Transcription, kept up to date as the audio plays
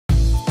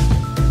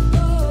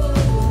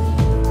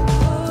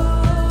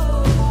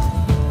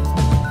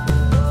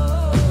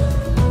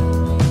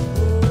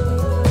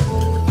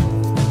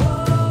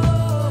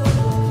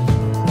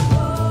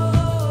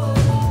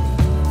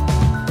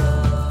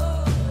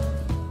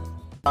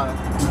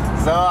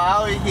So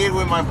I was here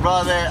with my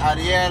brother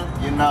Ariel.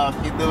 You know,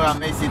 he doing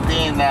amazing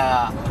thing in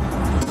the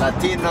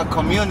Latino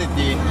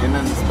community, in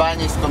the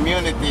Spanish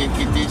community.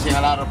 He teaching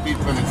a lot of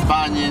people in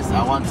Spanish.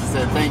 I want to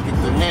say thank you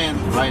to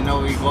him. Right now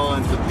we're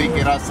going to pick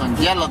it up on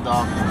Yellow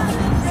Dog.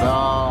 So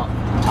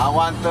I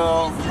want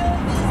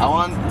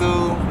to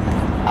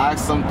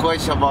ask some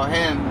question about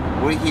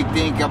him. What he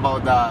think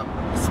about the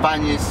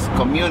Spanish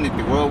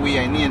community? Where we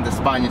are in the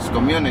Spanish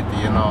community,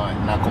 you know,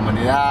 en la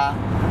comunidad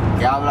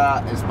que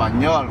habla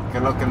español, qué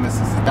es lo que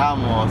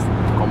necesitamos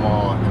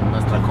como en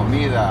nuestra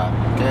comida,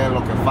 qué es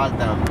lo que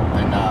falta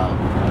en la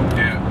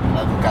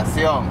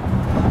educación.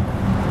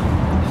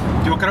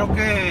 Yo creo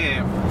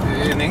que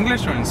in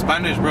English or in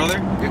Spanish, brother?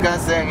 You can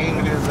say in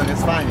English or in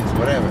Spanish,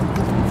 whatever.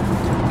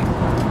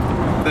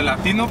 The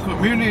Latino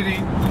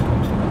community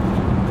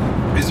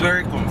is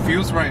very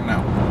confused right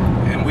now,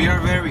 and we are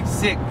very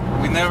sick.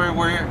 We never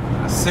were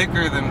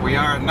sicker than we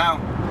are now.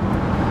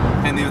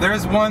 And if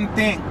there's one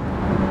thing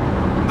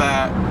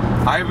that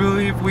I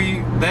believe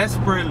we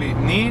desperately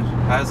need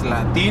as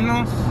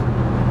Latinos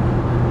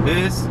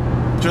is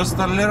just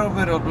a little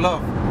bit of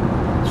love,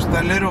 just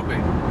a little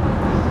bit.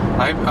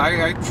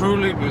 I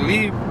truly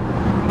believe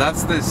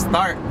that's the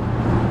start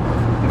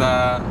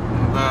that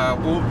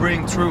will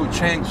bring true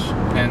change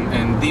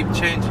and deep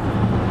change.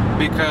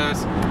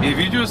 Because if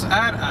you just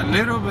add a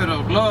little bit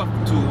of love,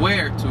 to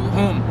where, to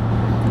whom?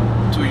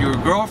 To your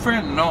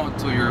girlfriend? No.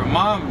 To your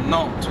mom?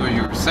 No. To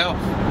yourself.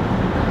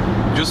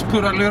 Just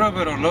put a little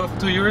bit of love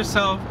to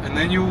yourself, and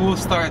then you will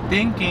start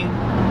thinking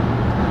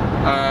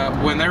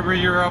whenever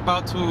you're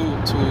about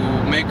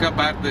to make a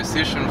bad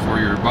decision for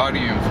your body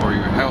and for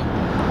your health.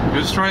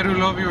 Just try to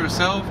love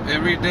yourself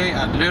every day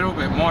a little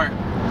bit more,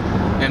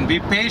 and be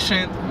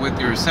patient with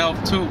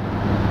yourself too,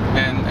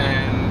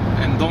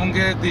 and don't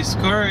get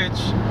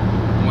discouraged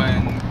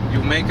when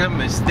you make a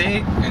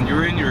mistake and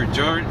you're in your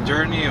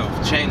journey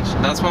of change.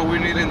 That's what we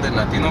need in the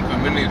Latino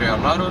community: a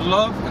lot of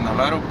love and a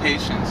lot of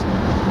patience.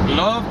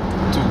 Love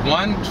to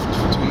want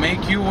to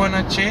make you want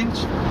to change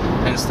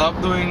and stop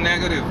doing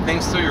negative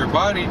things to your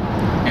body,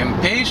 and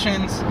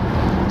patience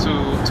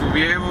to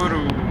be able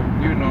to,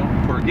 you know,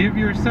 forgive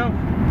yourself.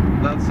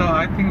 That's all.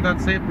 I think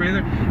that's it,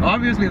 brother.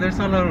 Obviously, there's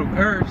a lot of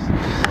herbs.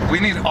 We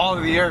need all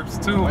the herbs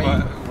too.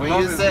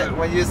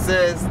 When you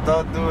say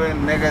stop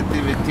doing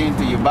negative things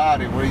to your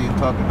body, what are you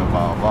talking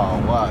about?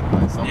 About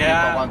what? Like some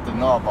people want to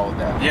know about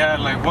that. Yeah,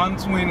 like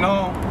once we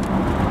know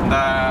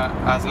that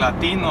as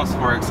Latinos,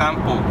 for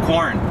example,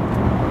 corn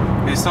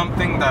is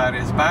something that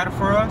is bad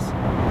for us,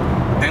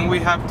 then we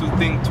have to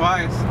think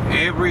twice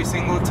every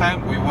single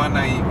time we want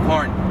to eat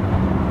corn.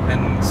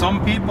 And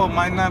some people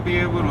might not be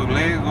able to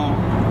let go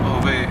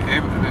of it,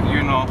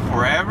 you know,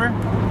 forever.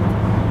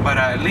 But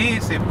at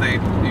least if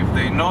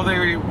they know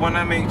they want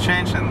to make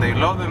change and they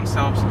love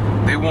themselves,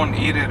 they won't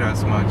eat it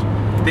as much.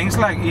 Things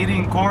like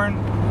eating corn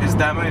is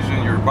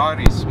damaging your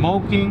body.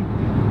 Smoking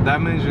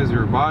damages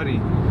your body.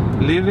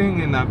 Living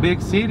in a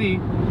big city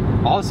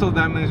also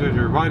damages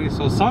your body.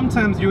 So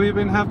sometimes you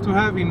even have to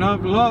have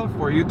enough love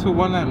for you to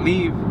want to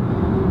leave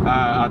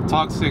a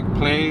toxic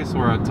place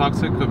or a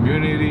toxic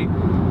community.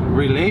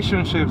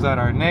 Relationships that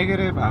are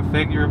negative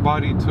affect your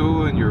body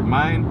too and your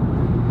mind.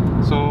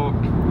 So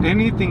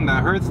anything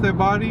that hurts the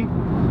body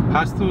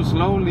has to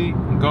slowly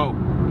go,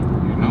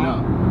 you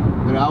know?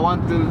 But I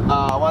want to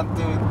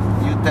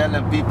you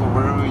telling people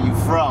wherever you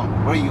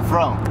from. Where are you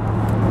from?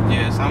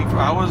 Yes,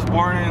 I was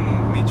born in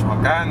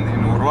Michoacán,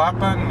 in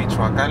Uruapan,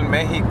 Michoacán,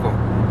 Mexico.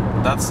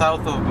 That's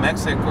south of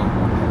Mexico.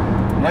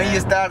 When you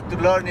start to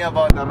learning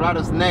about the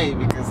rattlesnake,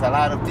 because a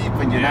lot of people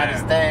in the United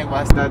States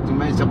will start to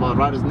mention about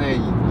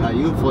rattlesnake. Like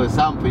you, for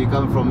example, you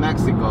come from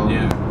Mexico.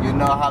 You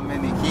know how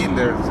many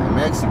healers in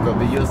Mexico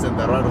be using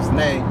the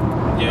rattlesnake.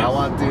 I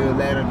want to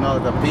let her know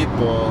the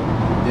people,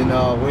 you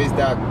know, what is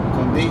that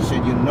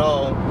condition, you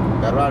know,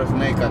 the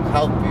rattlesnake can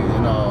help you, you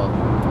know.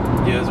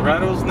 Yes,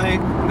 rattlesnake,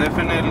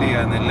 definitely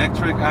an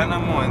electric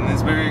animal, and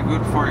it's very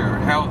good for your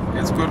health.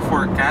 It's good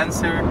for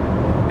cancer.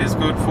 It's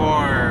good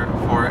for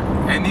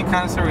any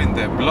cancer in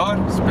the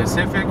blood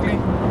specifically,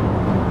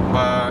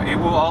 but it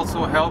will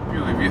also help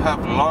you if you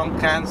have lung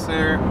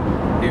cancer,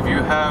 if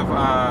you have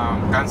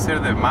cancer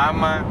de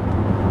mama,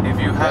 if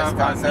you have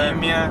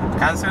anemia.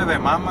 Cancer de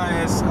mama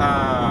is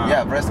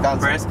breast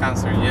cancer. Breast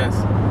cancer, yes.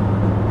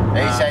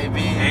 HIV,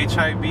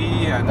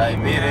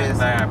 anemia,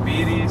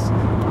 diabetes.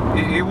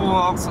 It will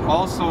also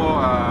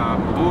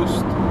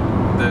boost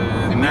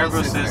the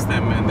nervous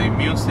system and the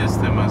immune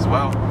system as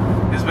well.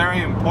 It's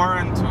very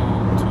important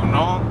to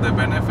know the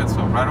benefits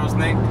of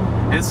rattlesnake.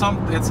 It's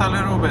a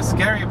little bit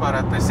scary, but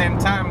at the same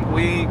time,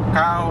 we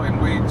cow and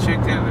we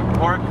chicken and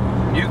pork,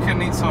 you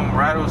can eat some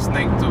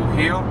rattlesnake to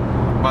heal,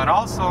 but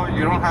also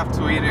you don't have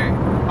to eat it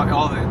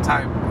all the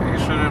time. It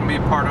shouldn't be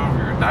part of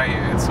your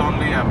diet. It's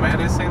only a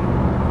medicine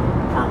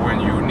for when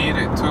you need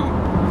it too.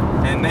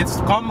 And it's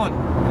common.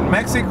 In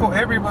Mexico,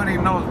 everybody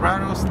knows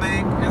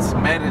rattlesnake is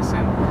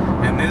medicine.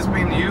 And it's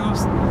been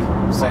used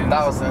for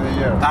thousands of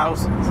years.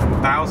 Thousands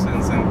and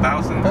thousands and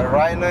thousands. But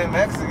right now in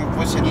Mexico,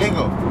 it's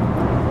illegal.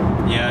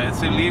 Yeah,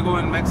 it's illegal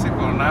in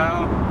Mexico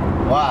now.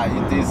 Why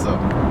you think so?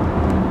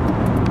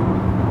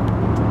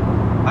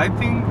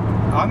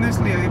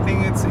 Honestly, I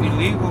think it's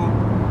illegal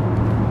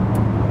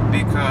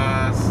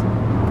because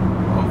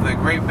of the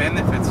great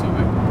benefits of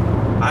it.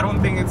 I don't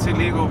think it's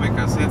illegal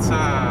because it's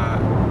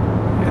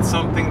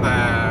something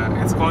that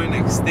it's going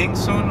extinct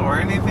soon or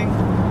anything.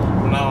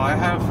 No, I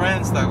have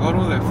friends that go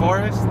to the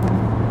forest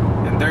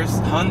and there's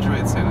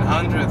hundreds and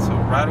hundreds of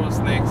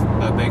rattlesnakes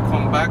that they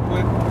come back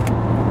with.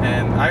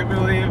 And I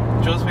believe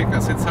just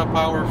because it's a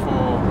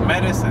powerful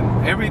medicine,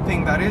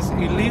 everything that is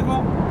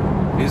illegal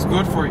is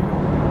good for you.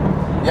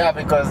 Yeah,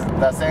 because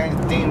the same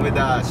thing with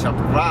the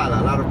chaparral.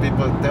 A lot of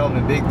people tell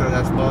me, Victor,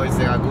 that's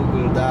poison. I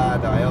Googled that.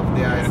 The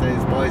FDA says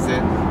it's poison.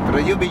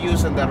 But you be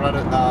using the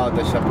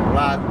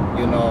chaparral,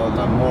 you know,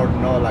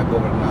 more like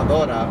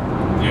gobernadora.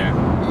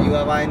 Yeah. You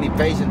have any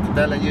patient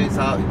telling you it's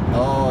how,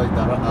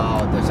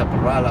 the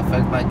chaparral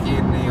affects my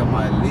kidney or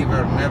my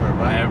liver? Never,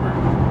 right?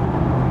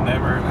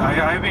 Never.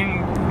 I've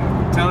been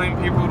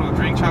telling people to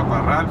drink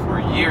chaparral for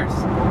years.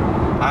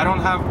 I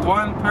don't have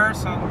one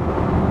person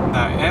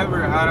that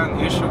ever had an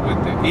issue with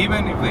it,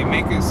 even if they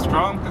make it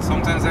strong, because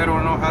sometimes they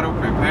don't know how to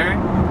prepare it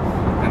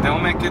and they'll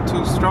make it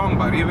too strong.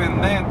 But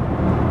even then,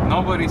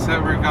 nobody's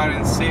ever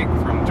gotten sick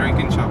from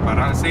drinking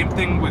chaparral. Same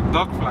thing with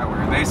duck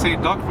flower. They say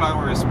duck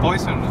flower is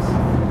poisonous.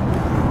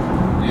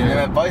 You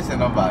never poison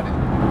nobody.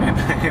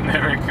 It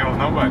never killed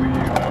nobody, you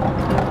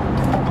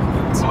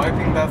know. So I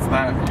think that's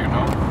that, you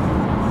know.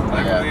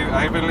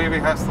 I believe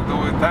it has to do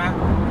with that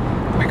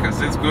because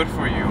it's good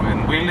for you.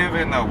 And we live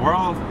in a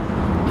world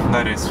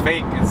that is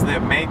fake. It's the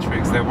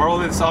matrix. The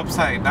world is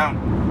upside down.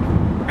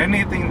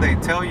 Anything they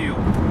tell you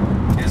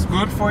is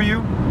good for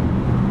you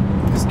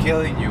is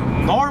killing you.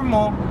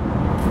 Normal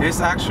is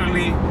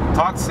actually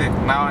toxic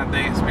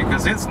nowadays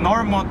because it's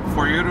normal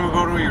for you to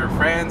go to your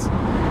friends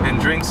and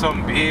drink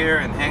some beer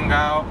and hang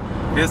out.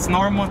 It's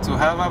normal to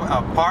have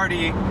a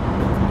party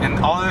and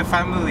all the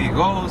family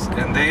goes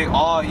and they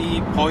all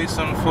eat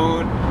poison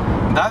food.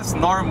 That's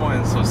normal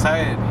in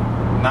society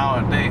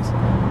nowadays,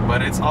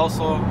 but it's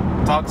also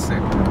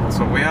toxic.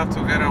 So we have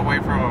to get away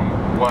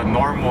from what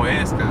normal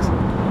is because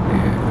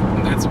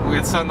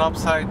it's an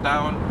upside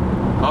down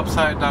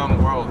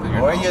world.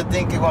 What are you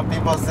thinking when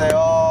people say,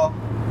 "Oh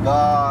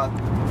God,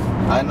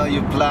 I know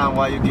you plan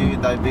why you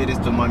give diabetes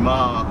to my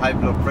mom, high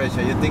blood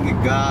pressure"? You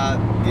thinking God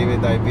give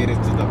diabetes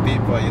to the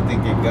people? You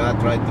thinking God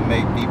tried to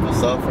make people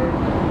suffer?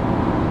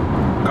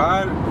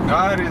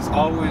 God is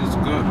always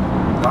good.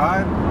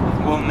 God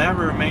will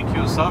never make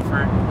you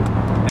suffer.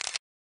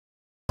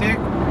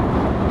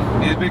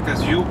 It's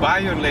because you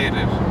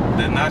violated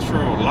the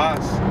natural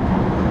laws.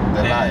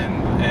 The life.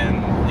 And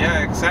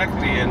yeah,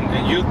 exactly. And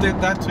you did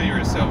that to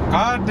yourself.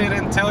 God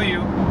didn't tell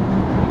you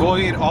go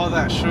eat all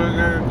that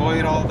sugar, go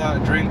eat all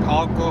that, drink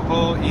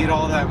alcohol, eat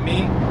all that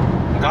meat.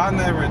 God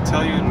never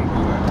tell you to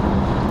do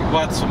that.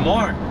 What's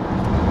more,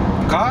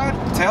 God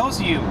tells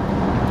you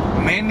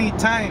many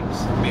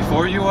times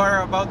before you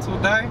are about to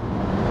die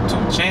to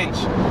change.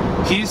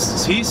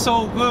 He's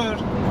so good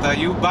that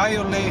you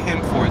violate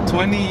him for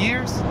 20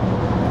 years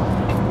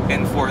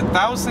and for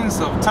thousands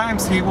of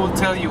times he will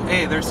tell you,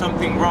 hey, there's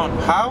something wrong.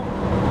 How?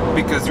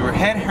 Because your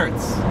head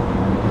hurts.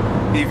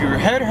 If your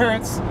head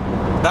hurts,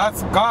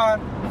 that's God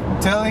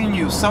telling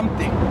you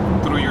something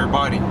through your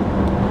body.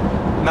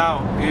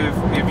 Now,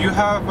 if you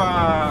have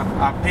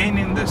a pain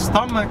in the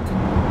stomach,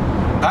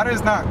 that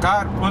is not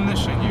God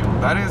punishing you.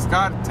 That is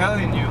God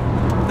telling you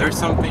there's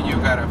something you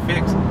gotta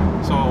fix.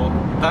 So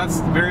that's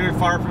very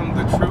far from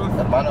the truth.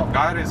 Hermano.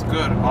 God is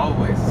good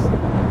always.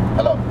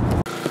 Hello.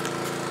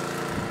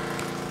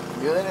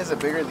 Mullein is a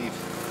bigger leaf.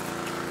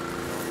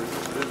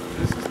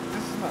 This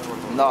is not what.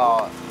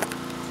 No.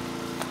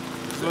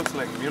 This looks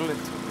like mullein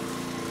to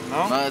me.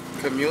 No? No,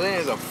 the mullein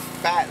is a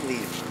fat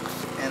leaf.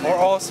 And Or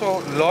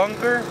also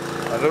longer,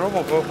 a little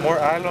bit more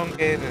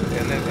elongated,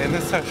 and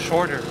it's a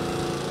shorter,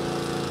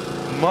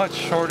 much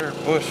shorter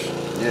bush.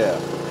 yeah.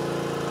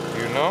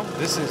 You know,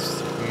 this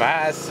is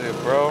massive,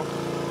 bro.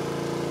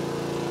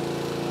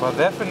 But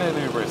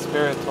definitely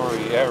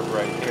respiratory air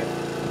right here.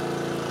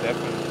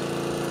 Definitely.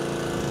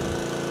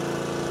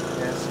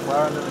 Yes,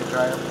 flower, let me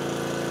try them.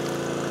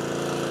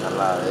 A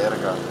la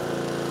verga.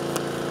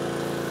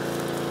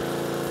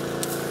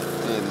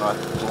 Sí, no,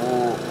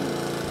 tú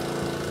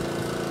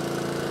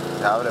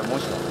se abre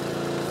mucho.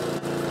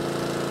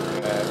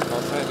 No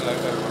sé, el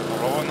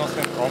gordolobo no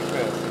se rompe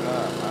así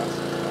nada más.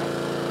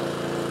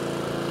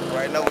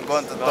 Right now we're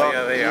going to No, talk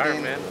yeah, they are,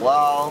 eating man.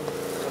 wild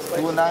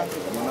tuna,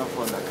 you know,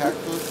 from the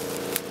cactus.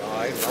 No,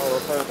 I know,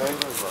 those are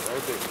dangerous, bro.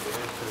 They're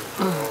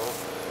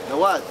dangerous. The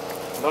what?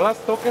 No las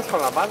toques con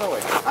la mano,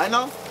 güey. I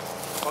know.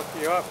 Fuck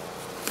you up.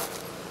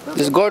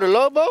 This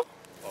Gordolobo?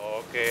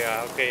 Okay,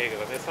 okay,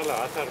 con esa la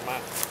vas a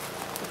armar.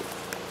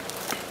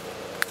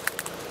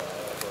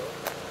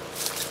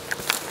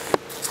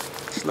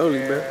 Slowly,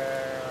 man.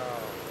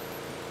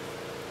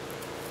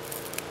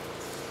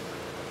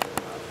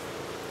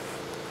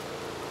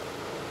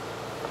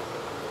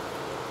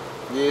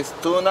 This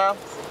tuna,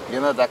 you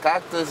know, the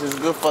cactus is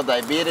good for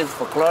diabetes,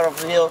 for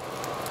chlorophyll.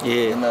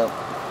 Yeah. You know,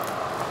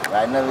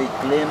 right now we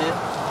clean it.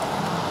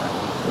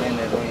 Clean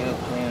it you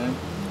clean.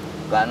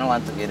 But I don't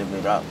want to get it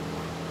bit up.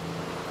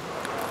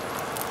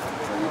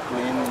 So you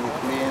clean it, you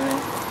clean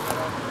it.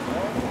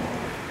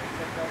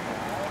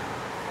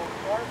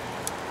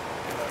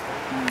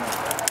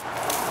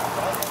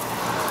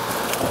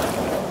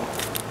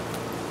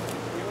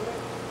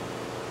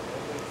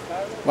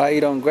 Why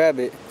you don't grab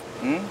it?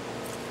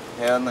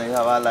 Hell no, you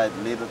have all like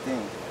little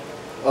things.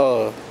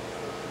 Oh.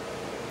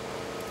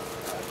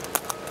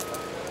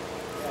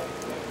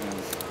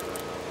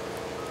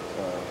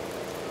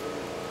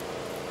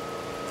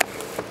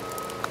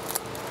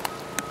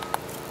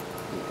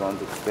 You're going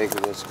to fix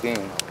the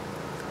skin.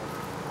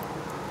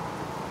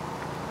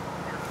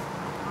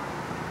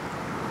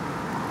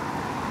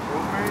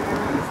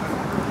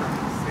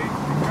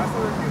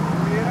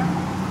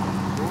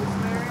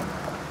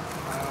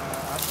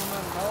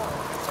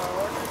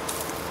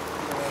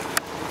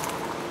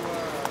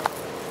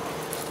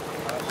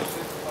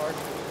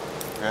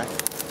 Okay. And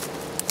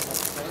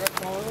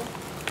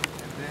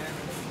then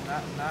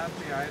not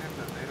the items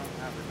that they don't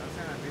have. It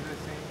doesn't be the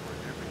same for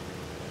everything.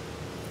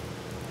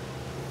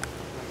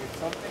 Like if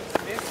something's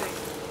missing,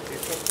 you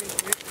can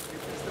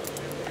still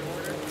send the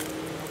order.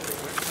 The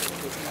website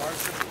will mark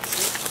the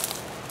receipt,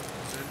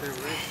 and then the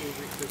rest will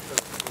be picked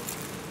up.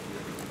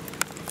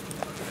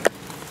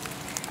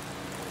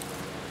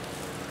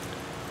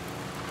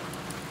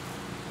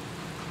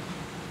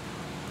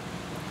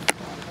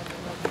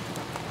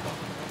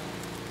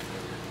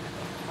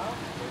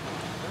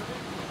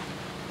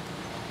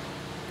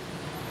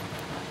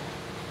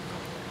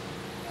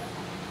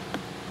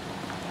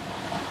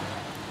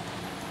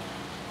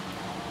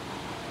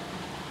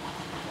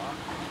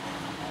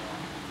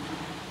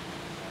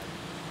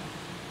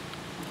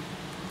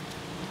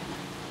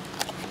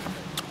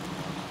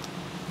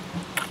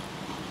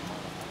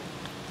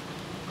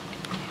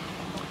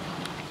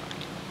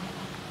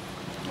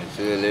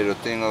 See the little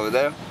thing over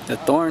there? The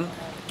thorn?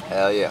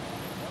 Hell yeah.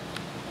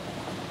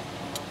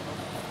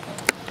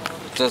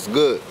 Just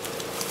good.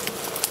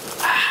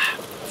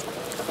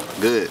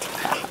 Good.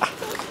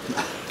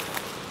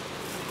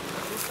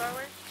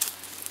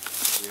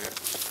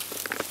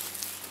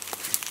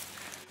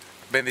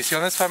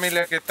 Bendiciones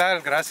familia, ¿qué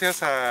tal?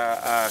 Gracias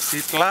a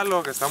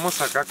Citlalo, que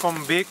estamos acá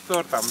con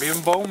Víctor,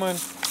 también Bowman.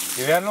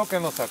 Y vean lo que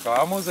nos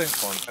acabamos de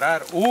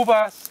encontrar.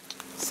 Uvas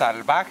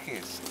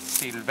salvajes,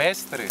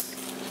 silvestres.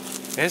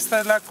 Esta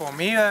es la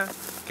comida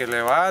que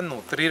le va a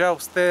nutrir a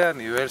usted a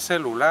nivel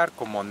celular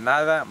como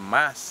nada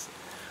más.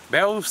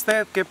 Vea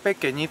usted qué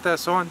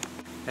pequeñitas son.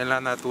 En la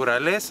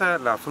naturaleza,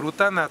 la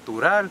fruta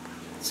natural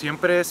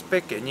siempre es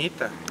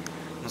pequeñita.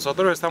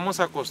 Nosotros estamos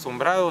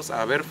acostumbrados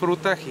a ver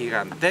fruta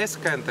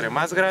gigantesca. Entre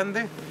más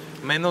grande,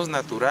 menos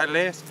natural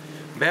es.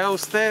 Vea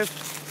usted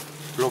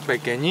lo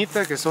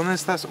pequeñita que son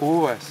estas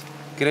uvas.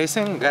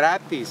 Crecen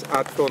gratis,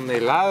 a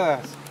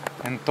toneladas,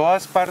 en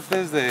todas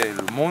partes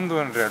del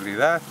mundo en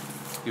realidad.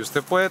 Y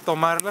usted puede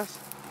tomarlas,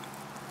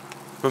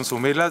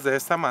 consumirlas de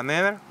esta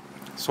manera.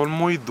 Son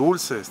muy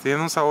dulces,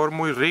 tienen un sabor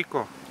muy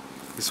rico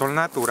y son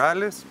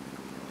naturales.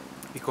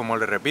 Y como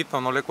le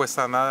repito, no le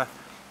cuesta nada.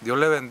 Dios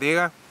le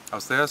bendiga a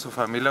usted y a su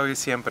familia hoy y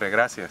siempre.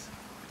 Gracias.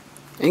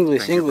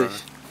 English, Thank you,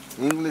 English.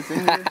 English.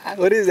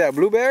 What is that,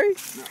 blueberry?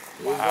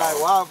 Wow. It's like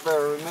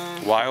wildberry,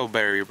 man. Wild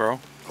berry, bro.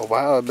 A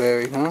wild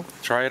berry, huh?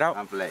 Try it out.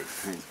 I'm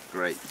blessed. It's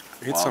great.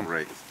 Eat Wild some.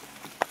 berries.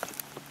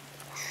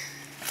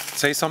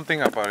 Say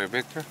something about it,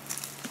 Victor.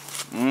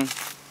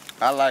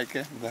 I like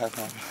it.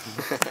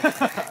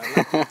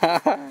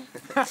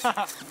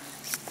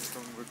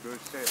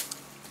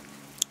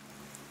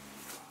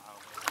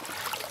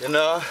 You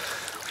know,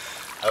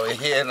 over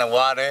here in the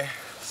water,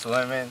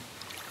 swimming,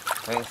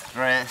 with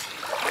stress.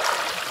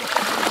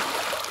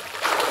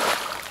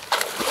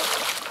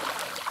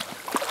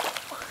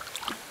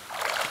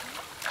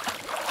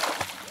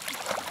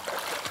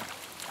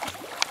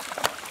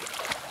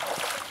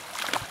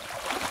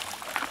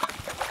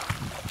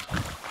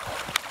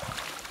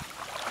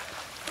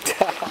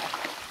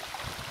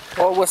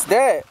 Oh, what's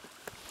that?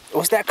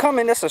 What's that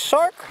coming? That's a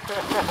shark?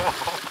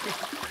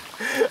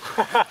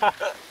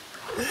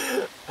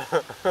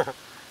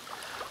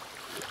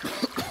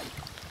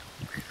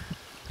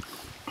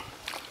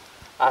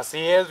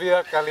 Así es,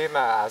 vida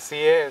Calina, así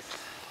es.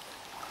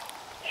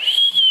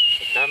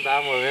 Acá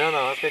andamos, mira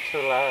nada más que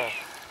chulada.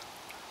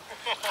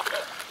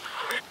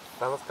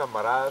 Están los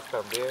camaradas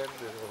también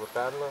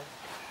disfrutando.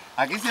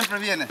 Aquí siempre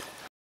vienes.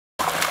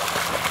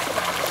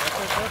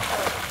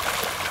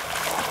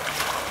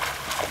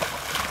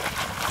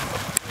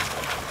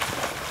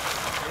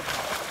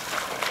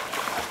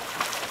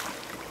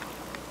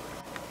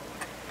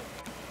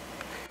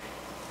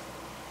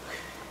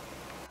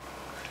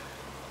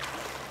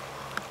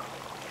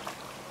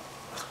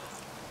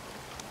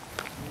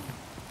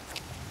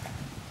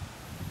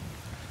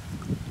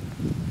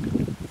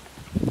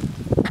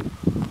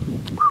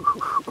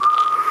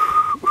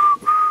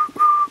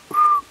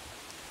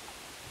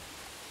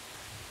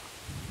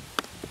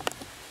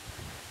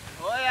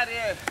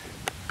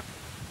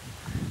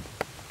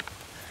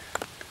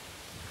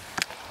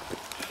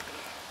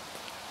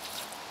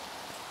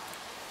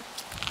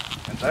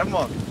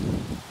 Entremos.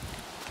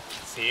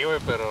 sí, güey,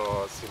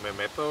 pero si me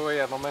meto, güey,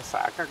 ya no me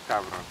saca,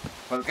 cabrón.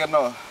 ¿Por qué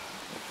no?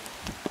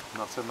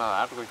 No sé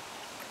nadar, güey.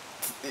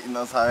 Y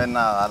no sabe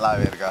nada, la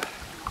verga.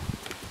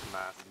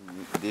 Nada.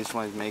 This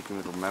one is making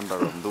me remember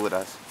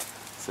Honduras.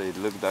 So it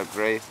looked that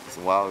great, it's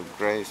wild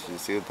great. You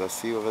see the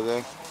sea over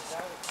there?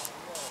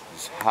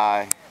 It's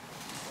high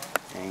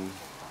in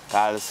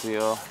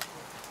calcium,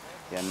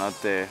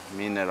 not the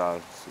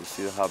minerals. You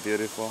see how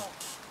beautiful?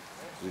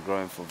 It's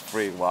growing for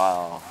free.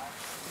 Wow.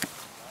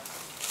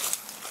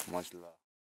 Much love.